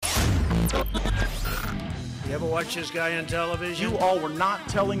You ever watch this guy on television? You all were not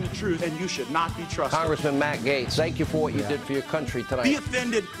telling the truth, and you should not be trusted. Congressman Matt Gaetz, thank you for what you did for your country tonight. Be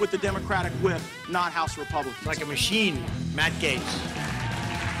offended with the Democratic whip, not House Republicans. Like a machine, Matt Gaetz.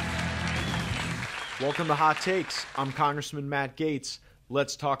 Welcome to Hot Takes. I'm Congressman Matt Gaetz.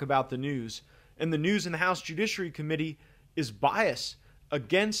 Let's talk about the news. And the news in the House Judiciary Committee is bias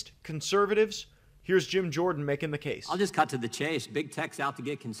against conservatives. Here's Jim Jordan making the case. I'll just cut to the chase. Big tech's out to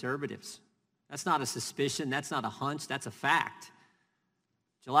get conservatives. That's not a suspicion. That's not a hunch. That's a fact.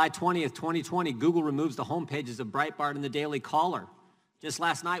 July 20th, 2020, Google removes the homepages of Breitbart and the Daily Caller. Just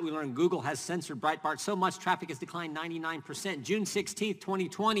last night, we learned Google has censored Breitbart so much traffic has declined 99%. June 16th,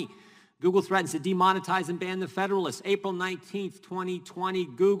 2020, Google threatens to demonetize and ban the Federalist. April 19th, 2020,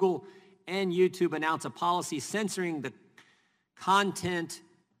 Google and YouTube announce a policy censoring the content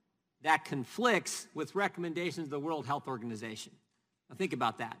that conflicts with recommendations of the World Health Organization. Now think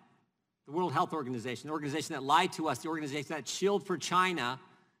about that. The World Health Organization, the organization that lied to us, the organization that shilled for China.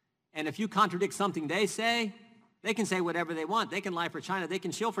 And if you contradict something they say, they can say whatever they want. They can lie for China. They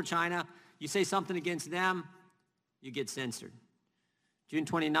can shill for China. You say something against them, you get censored. June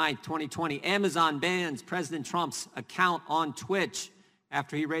 29th, 2020, Amazon bans President Trump's account on Twitch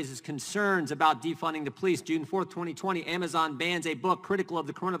after he raises concerns about defunding the police. June 4th, 2020, Amazon bans a book critical of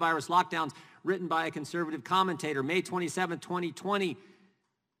the coronavirus lockdowns written by a conservative commentator. May 27th, 2020,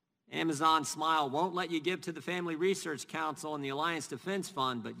 Amazon Smile won't let you give to the Family Research Council and the Alliance Defense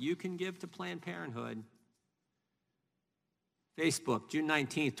Fund, but you can give to Planned Parenthood. Facebook, June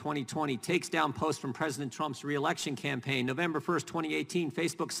 19th, 2020, takes down posts from President Trump's re-election campaign. November 1st, 2018,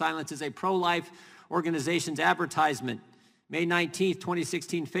 Facebook silences a pro-life organization's advertisement. May 19th,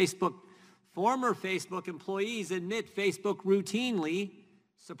 2016, former Facebook employees admit Facebook routinely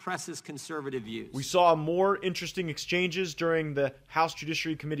suppresses conservative views. We saw more interesting exchanges during the House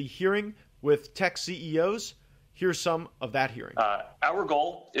Judiciary Committee hearing with tech CEOs. Here's some of that hearing. Our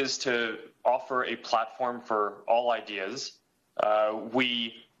goal is to offer a platform for all ideas.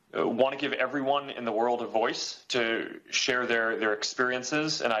 We want to give everyone in the world a voice to share their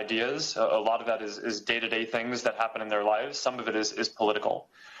experiences and ideas. A lot of that is day-to-day things that happen in their lives. Some of it is political.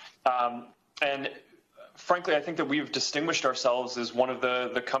 And frankly, I think that we've distinguished ourselves as one of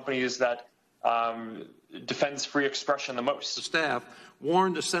the companies that defends free expression the most. The staff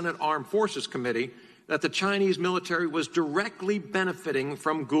warned the Senate Armed Forces Committee that the Chinese military was directly benefiting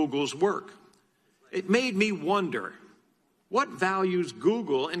from Google's work. It made me wonder what values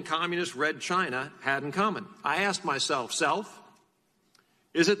Google and communist Red China had in common. I asked myself,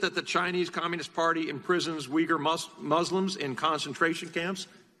 is it that the Chinese Communist Party imprisons Uyghur Muslims in concentration camps,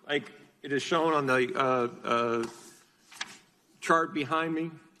 like it is shown on the chart behind me?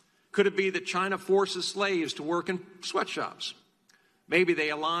 Could it be that China forces slaves to work in sweatshops? Maybe they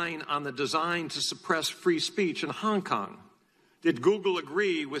align on the design to suppress free speech in Hong Kong. Did Google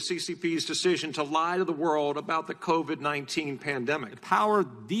agree with CCP's decision to lie to the world about the COVID-19 pandemic? The power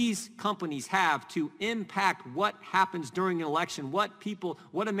these companies have to impact what happens during an election, what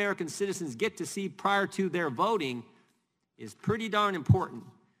American citizens get to see prior to their voting is pretty darn important.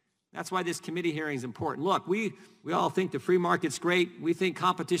 That's why this committee hearing is important. Look, we all think the free market's great. We think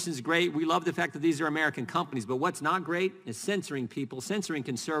competition is great. We love the fact that these are American companies. But what's not great is censoring people, censoring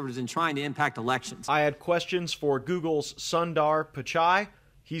conservatives, and trying to impact elections. I had questions for Google's Sundar Pichai.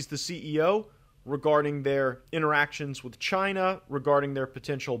 He's the CEO, regarding their interactions with China, regarding their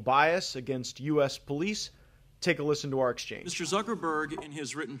potential bias against U.S. police. Take a listen to our exchange. Mr. Zuckerberg, in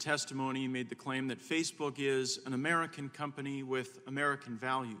his written testimony, made the claim that Facebook is an American company with American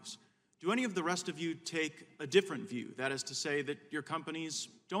values. Do any of the rest of you take a different view? That is to say that your companies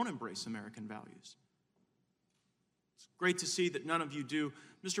don't embrace American values. It's great to see that none of you do.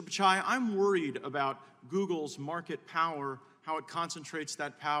 Mr. Pichai, I'm worried about Google's market power, how it concentrates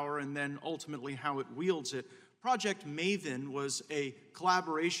that power, and then ultimately how it wields it. Project Maven was a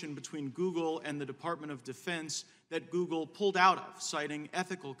collaboration between Google and the Department of Defense that Google pulled out of, citing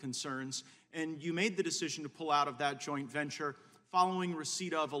ethical concerns, and you made the decision to pull out of that joint venture following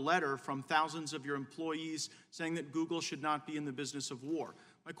receipt of a letter from thousands of your employees saying that Google should not be in the business of war.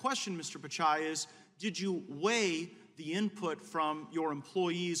 My question, Mr. Pichai, is did you weigh the input from your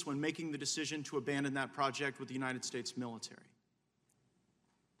employees when making the decision to abandon that project with the United States military?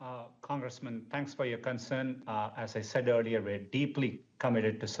 Congressman, thanks for your concern. As I said earlier, we're deeply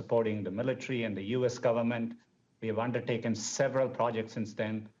committed to supporting the military and the U.S. government. We have undertaken several projects since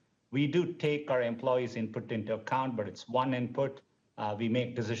then. We do take our employees' input into account, but it's one input. We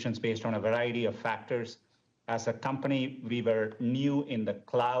make decisions based on a variety of factors. As a company, we were new in the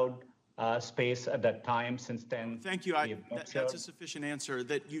cloud space at that time. Since then, thank you. That's a sufficient answer,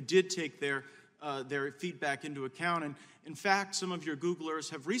 that you did take their feedback into account. And in fact, some of your Googlers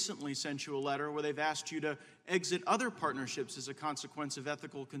have recently sent you a letter where they've asked you to exit other partnerships as a consequence of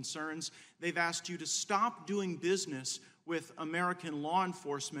ethical concerns. They've asked you to stop doing business with American law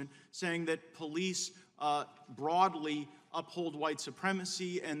enforcement, saying that police broadly uphold white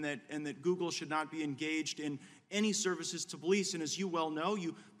supremacy and that Google should not be engaged in any services to police. And as you well know,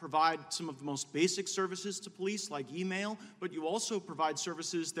 you provide some of the most basic services to police, like email, but you also provide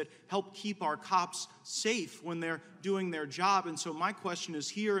services that help keep our cops safe when they're doing their job. And so my question is,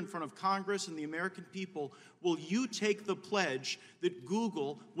 here in front of Congress and the American people, will you take the pledge that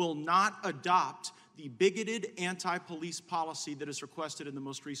Google will not adopt the bigoted anti-police policy that is requested in the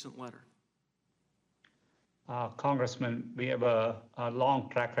most recent letter? Congressman, we have a long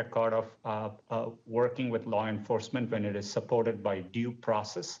track record of working with law enforcement when it is supported by due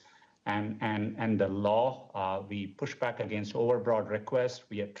process and the law. We push back against overbroad requests.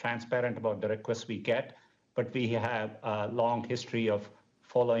 We are transparent about the requests we get, but we have a long history of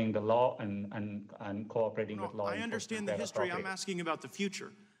following the law and cooperating with law enforcement. I understand the history. I'm asking about the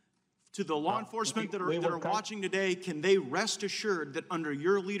future. To the law enforcement that are watching today, can they rest assured that under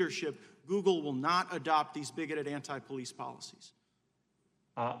your leadership, Google will not adopt these bigoted anti-police policies?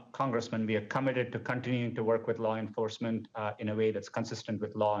 Congressman, we are committed to continuing to work with law enforcement in a way that's consistent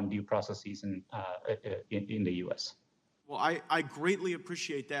with law and due processes in the U.S. Well, I greatly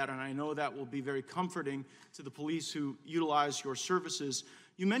appreciate that, and I know that will be very comforting to the police who utilize your services.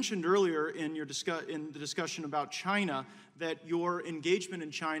 You mentioned earlier in the discussion about China that your engagement in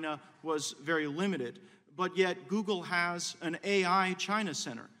China was very limited, but yet Google has an AI China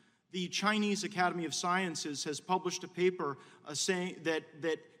Center. The Chinese Academy of Sciences has published a paper saying that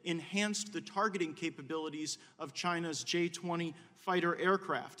enhanced the targeting capabilities of China's J-20 fighter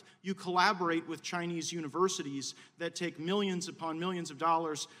aircraft. You collaborate with Chinese universities that take millions upon millions of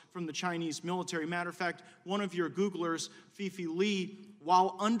dollars from the Chinese military. Matter of fact, one of your Googlers, Fifi Li,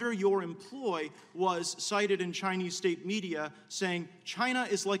 while under your employ, was cited in Chinese state media saying, "China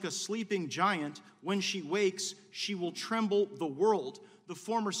is like a sleeping giant. When she wakes, she will tremble the world." The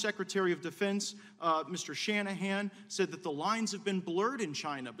former Secretary of Defense, Mr. Shanahan, said that the lines have been blurred in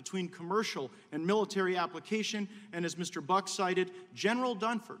China between commercial and military application. And as Mr. Buck cited, General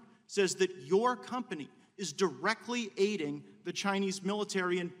Dunford says that your company is directly aiding the Chinese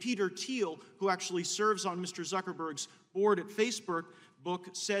military. And Peter Thiel, who actually serves on Mr. Zuckerberg's board at Facebook,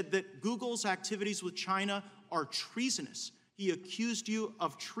 said that Google's activities with China are treasonous. He accused you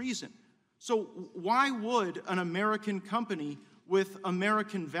of treason. So why would an American company with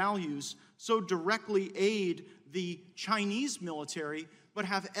American values so directly aid the Chinese military, but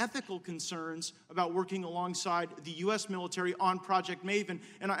have ethical concerns about working alongside the U.S. military on Project Maven?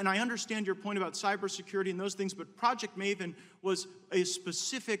 And I understand your point about cybersecurity and those things, but Project Maven was a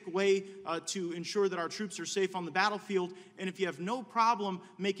specific way to ensure that our troops are safe on the battlefield. And if you have no problem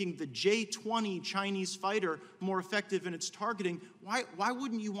making the J-20 Chinese fighter more effective in its targeting, why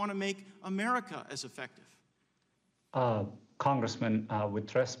wouldn't you want to make America as effective? Congressman,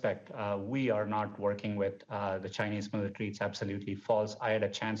 with respect, we are not working with the Chinese military. It's absolutely false. I had a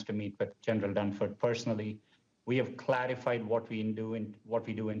chance to meet with General Dunford personally. We have clarified what we do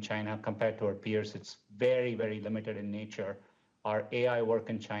in China compared to our peers. It's very, very limited in nature. Our AI work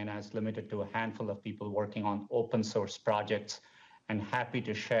in China is limited to a handful of people working on open source projects, and happy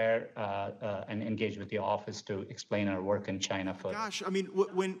to share and engage with the office to explain our work in China further. Gosh, I mean,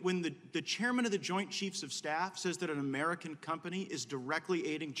 when the chairman of the Joint Chiefs of Staff says that an American company is directly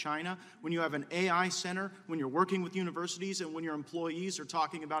aiding China, when you have an AI center, when you're working with universities, and when your employees are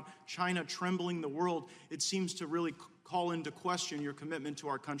talking about China trembling the world, it seems to really call into question your commitment to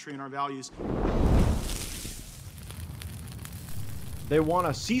our country and our values. They want a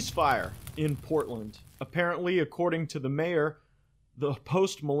ceasefire in Portland. Apparently, according to the mayor, the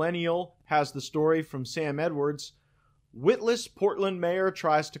Post-Millennial has the story from Sam Edwards. Witless Portland mayor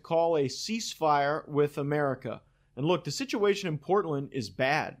tries to call a ceasefire with America. And look, the situation in Portland is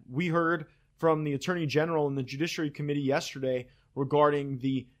bad. We heard from the Attorney General in the Judiciary Committee yesterday regarding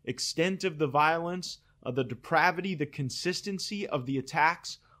the extent of the violence, the depravity, the consistency of the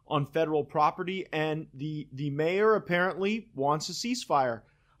attacks on federal property, and the mayor apparently wants a ceasefire.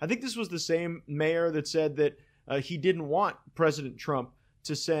 I think this was the same mayor that said that he didn't want President Trump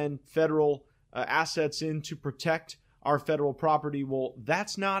to send federal assets in to protect our federal property. Well,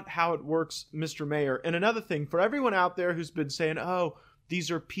 that's not how it works, Mr. Mayor. And another thing, for everyone out there who's been saying, oh, these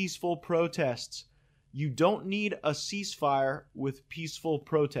are peaceful protests, you don't need a ceasefire with peaceful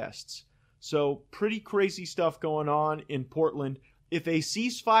protests. So pretty crazy stuff going on in Portland. if a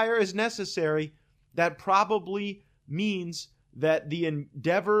ceasefire is necessary, that probably means that the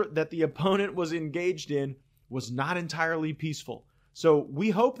endeavor that the opponent was engaged in was not entirely peaceful. So we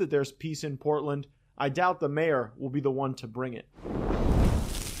hope that there's peace in Portland. I doubt the mayor will be the one to bring it.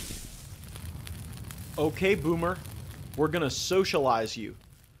 Okay, Boomer, we're going to socialize you.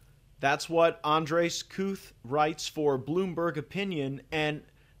 That's what Andres Kuth writes for Bloomberg Opinion, and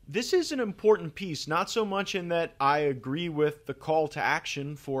this is an important piece, not so much in that I agree with the call to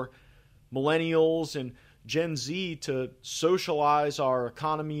action for millennials and Gen Z to socialize our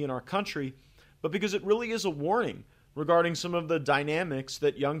economy and our country, but because it really is a warning regarding some of the dynamics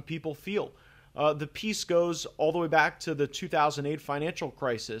that young people feel. The piece goes all the way back to the 2008 financial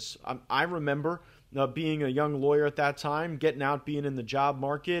crisis. I remember being a young lawyer at that time, getting out, being in the job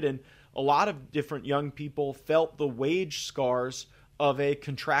market, and a lot of different young people felt the wage scars of a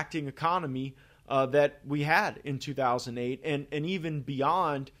contracting economy that we had in 2008, and even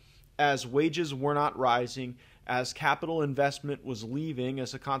beyond, as wages were not rising, as capital investment was leaving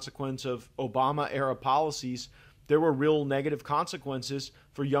as a consequence of Obama-era policies. There were real negative consequences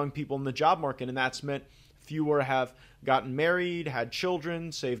for young people in the job market, and that's meant fewer have gotten married, had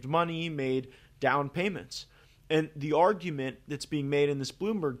children, saved money, made down payments. And the argument that's being made in this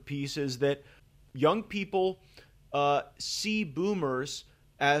Bloomberg piece is that young people see boomers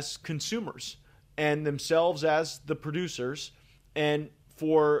as consumers and themselves as the producers, and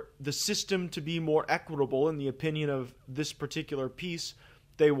for the system to be more equitable, in the opinion of this particular piece,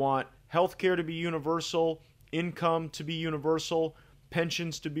 they want healthcare to be universal, income to be universal,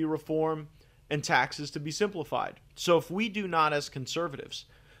 pensions to be reformed, and taxes to be simplified. So if we do not, as conservatives,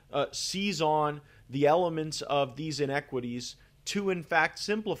 seize on the elements of these inequities to in fact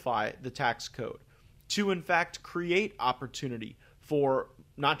simplify the tax code, to in fact create opportunity for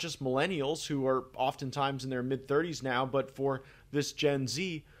not just millennials who are oftentimes in their mid-30s now, but for this Gen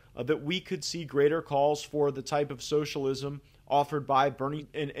Z, that we could see greater calls for the type of socialism offered by Bernie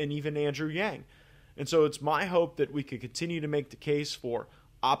and even Andrew Yang. And so it's my hope that we could continue to make the case for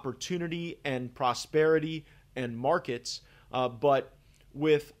opportunity and prosperity and markets, but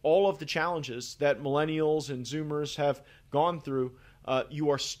with all of the challenges that millennials and Zoomers have gone through, you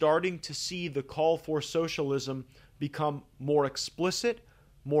are starting to see the call for socialism become more explicit,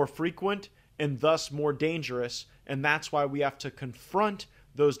 more frequent, and thus more dangerous. And that's why we have to confront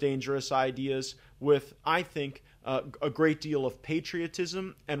those dangerous ideas with, I think, a great deal of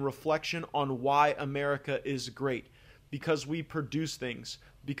patriotism and reflection on why America is great. Because we produce things,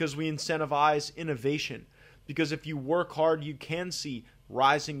 because we incentivize innovation, because if you work hard, you can see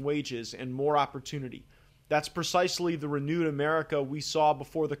rising wages and more opportunity. That's precisely the renewed America we saw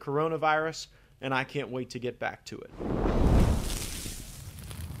before the coronavirus, and I can't wait to get back to it.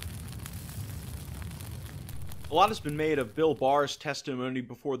 A lot has been made of Bill Barr's testimony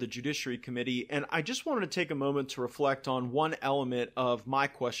before the Judiciary Committee, and I just wanted to take a moment to reflect on one element of my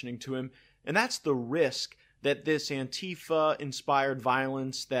questioning to him, and that's the risk that this Antifa-inspired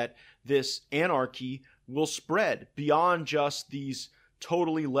violence, that this anarchy will spread beyond just these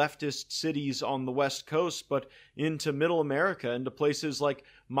totally leftist cities on the West Coast, but into Middle America, into places like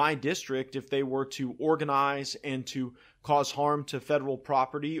my district, if they were to organize and to cause harm to federal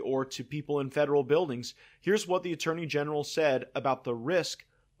property or to people in federal buildings. Here's what the Attorney General said about the risk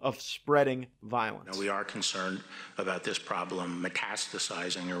of spreading violence. We are concerned about this problem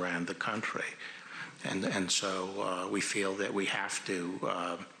metastasizing around the country. And so we feel that we have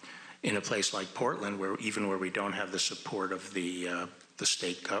to, in a place like Portland, where we don't have the support of the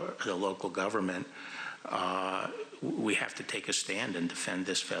local government, we have to take a stand and defend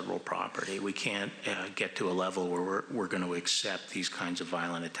this federal property. We can't get to a level where we're going to accept these kinds of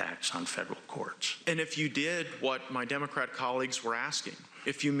violent attacks on federal courts. And if you did what my Democrat colleagues were asking,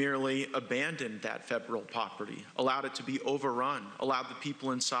 if you merely abandoned that federal property, allowed it to be overrun, allowed the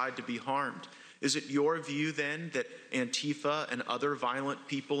people inside to be harmed, is it your view then that Antifa and other violent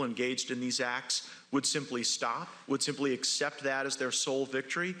people engaged in these acts would simply stop, would simply accept that as their sole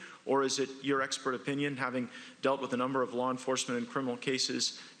victory? Or is it your expert opinion, having dealt with a number of law enforcement and criminal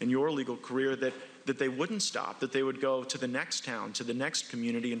cases in your legal career, that they wouldn't stop, that they would go to the next town, to the next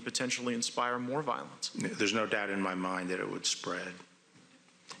community, and potentially inspire more violence? There's no doubt in my mind that it would spread.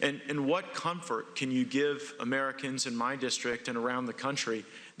 And what comfort can you give Americans in my district and around the country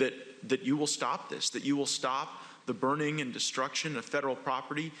that you will stop this, that you will stop the burning and destruction of federal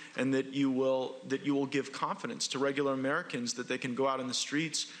property, and that you will give confidence to regular Americans that they can go out in the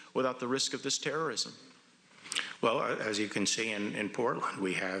streets without the risk of this terrorism? Well, as you can see in Portland,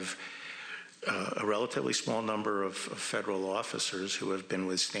 we have a relatively small number of federal officers who have been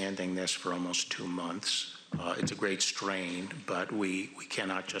withstanding this for almost 2 months. It's a great strain, but we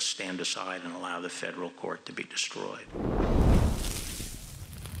cannot just stand aside and allow the federal court to be destroyed.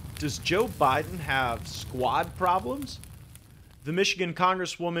 Does Joe Biden have squad problems? The Michigan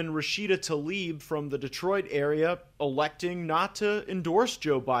Congresswoman Rashida Tlaib from the Detroit area electing not to endorse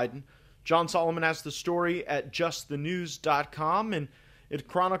Joe Biden. John Solomon has the story at justthenews.com, and it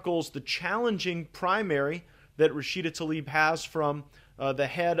chronicles the challenging primary that Rashida Tlaib has from the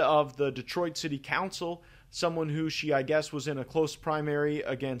head of the Detroit City Council, someone who she, I guess, was in a close primary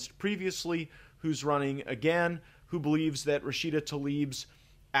against previously, who's running again, who believes that Rashida Tlaib's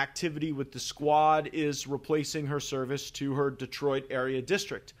activity with the squad is replacing her service to her Detroit area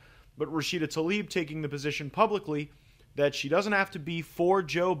district. But Rashida Tlaib taking the position publicly that she doesn't have to be for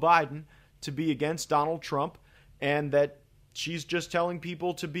Joe Biden to be against Donald Trump, and that she's just telling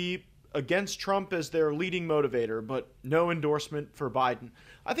people to be against Trump as their leading motivator, but no endorsement for Biden.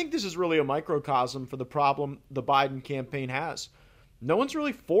 I think this is really a microcosm for the problem the Biden campaign has. No one's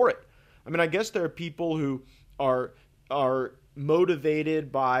really for it. I mean, I guess there are people who are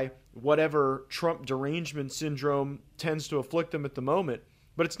motivated by whatever Trump derangement syndrome tends to afflict them at the moment.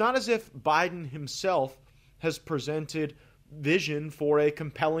 But it's not as if Biden himself has presented vision for a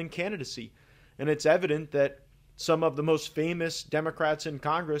compelling candidacy. And it's evident that some of the most famous Democrats in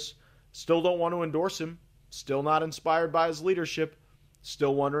Congress still don't want to endorse him, still not inspired by his leadership,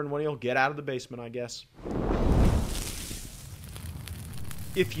 still wondering when he'll get out of the basement, I guess.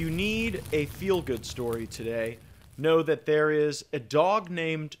 If you need a feel-good story today, know that there is a dog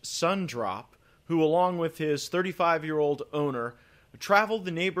named Sundrop who, along with his 35-year-old owner, traveled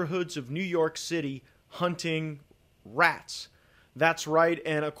the neighborhoods of New York City hunting rats. That's right,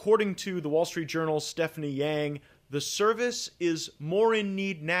 and according to the Wall Street Journal's Stephanie Yang, the service is more in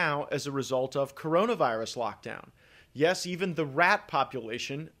need now as a result of coronavirus lockdown. Yes, even the rat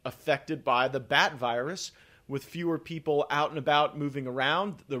population affected by the bat virus, with fewer people out and about moving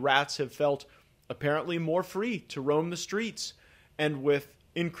around, the rats have felt apparently more free to roam the streets. And with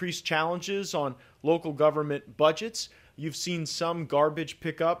increased challenges on local government budgets, you've seen some garbage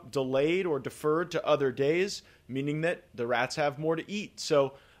pickup delayed or deferred to other days, meaning that the rats have more to eat.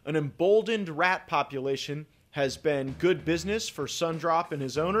 So an emboldened rat population has been good business for Sundrop and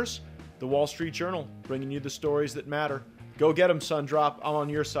his owners. The Wall Street Journal, bringing you the stories that matter. Go get them, Sundrop. I'm on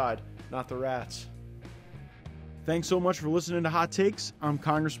your side, not the rats. Thanks so much for listening to Hot Takes. I'm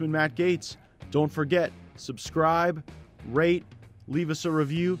Congressman Matt Gaetz. Don't forget, subscribe, rate, leave us a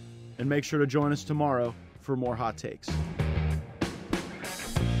review, and make sure to join us tomorrow for more Hot Takes.